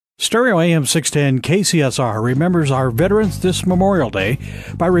Stereo AM 610 KCSR remembers our veterans this Memorial Day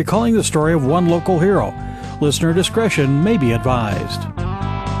by recalling the story of one local hero. Listener discretion may be advised.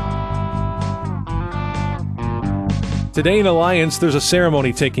 Today in Alliance, there's a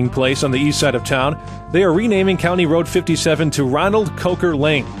ceremony taking place on the east side of town. They are renaming County Road 57 to Ronald Coker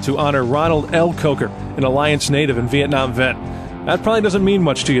Lane to honor Ronald L. Coker, an Alliance native and Vietnam vet. That probably doesn't mean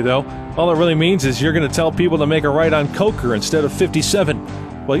much to you, though. All it really means is you're going to tell people to make a right on Coker instead of 57.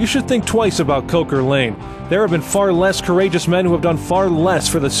 Well, you should think twice about Coker Lane. There have been far less courageous men who have done far less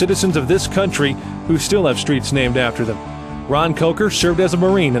for the citizens of this country who still have streets named after them. Ron Coker served as a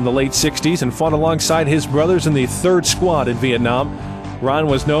Marine in the late 60s and fought alongside his brothers in the 3rd Squad in Vietnam. Ron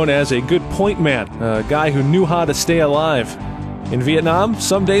was known as a good point man, a guy who knew how to stay alive. In Vietnam,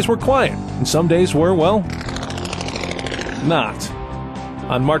 some days were quiet, and some days were, well, not.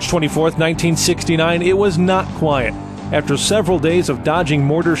 On March 24th, 1969, it was not quiet. After several days of dodging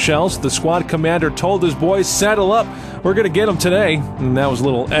mortar shells, the squad commander told his boys, "Saddle up, we're going to get them today." And that was a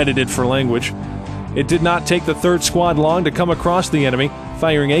little edited for language. It did not take the 3rd Squad long to come across the enemy,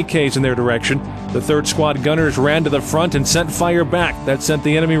 firing AKs in their direction. The 3rd Squad gunners ran to the front and sent fire back. That sent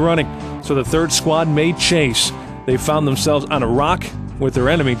the enemy running, so the 3rd Squad made chase. They found themselves on a rock with their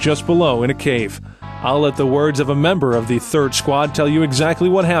enemy just below in a cave. I'll let the words of a member of the 3rd Squad tell you exactly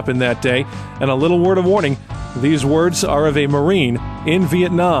what happened that day, and a little word of warning. These words are of a Marine in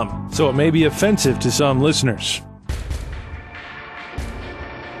Vietnam, so it may be offensive to some listeners.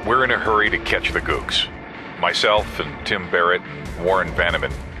 We're in a hurry to catch the gooks. Myself and Tim Barrett and Warren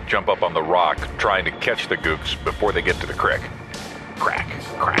Vanneman jump up on the rock trying to catch the gooks before they get to the creek. Crack,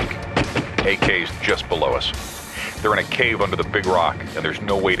 crack. AK's just below us. They're in a cave under the big rock, and there's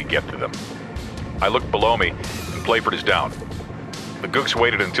no way to get to them. I look below me, and Playford is down. The gooks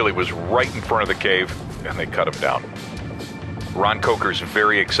waited until he was right in front of the cave, and they cut him down. Ron Coker's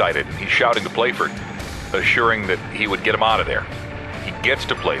very excited, and he's shouting to Playford, assuring that he would get him out of there. He gets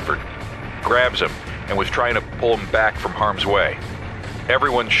to Playford, grabs him, and was trying to pull him back from harm's way.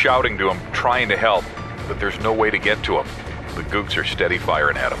 Everyone's shouting to him, trying to help, but there's no way to get to him. The gooks are steady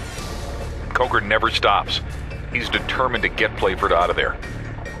firing at him. Coker never stops. He's determined to get Playford out of there.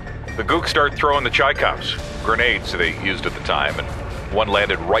 The gooks start throwing the Chaikovs, grenades they used at the time, and one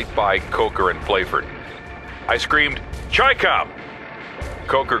landed right by Coker and Playford. I screamed, "Chaikov!"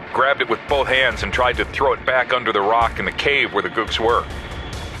 Coker grabbed it with both hands and tried to throw it back under the rock in the cave where the gooks were.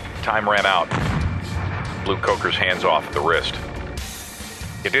 Time ran out. Blew Coker's hands off at the wrist.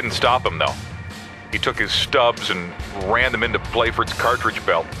 It didn't stop him, though. He took his stubs and ran them into Playford's cartridge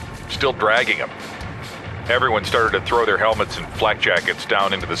belt, still dragging him. Everyone started to throw their helmets and flak jackets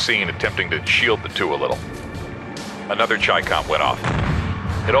down into the scene, attempting to shield the two a little. Another Chaikov went off.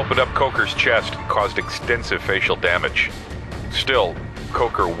 It opened up Coker's chest and caused extensive facial damage. Still,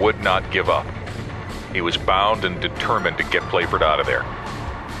 Coker would not give up. He was bound and determined to get Playford out of there.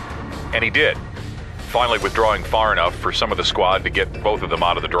 And he did, finally withdrawing far enough for some of the squad to get both of them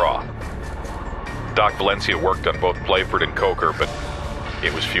out of the draw. Doc Valencia worked on both Playford and Coker, but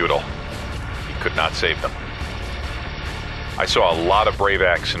it was futile. He could not save them. I saw a lot of brave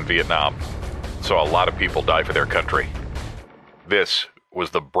acts in Vietnam. Saw a lot of people die for their country. This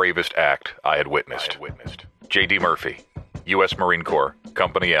was the bravest act I had witnessed. J.D. Murphy, U.S. Marine Corps,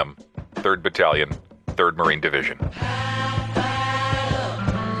 Company M, 3rd Battalion, 3rd Marine Division.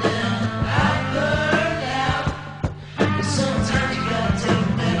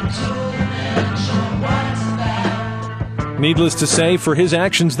 Needless to say, for his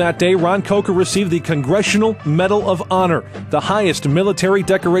actions that day, Ron Coker received the Congressional Medal of Honor, the highest military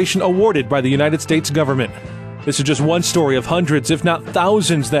decoration awarded by the United States government. This is just one story of hundreds, if not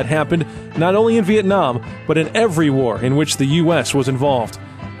thousands, that happened not only in Vietnam, but in every war in which the U.S. was involved.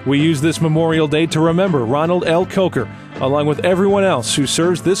 We use this Memorial Day to remember Ronald L. Coker, along with everyone else who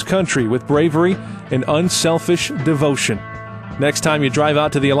serves this country with bravery and unselfish devotion. Next time you drive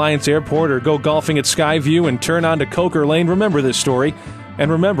out to the Alliance Airport or go golfing at Skyview and turn onto Coker Lane, remember this story,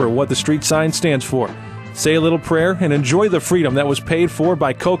 and remember what the street sign stands for. Say a little prayer and enjoy the freedom that was paid for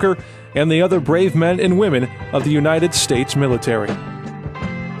by Coker and the other brave men and women of the United States military.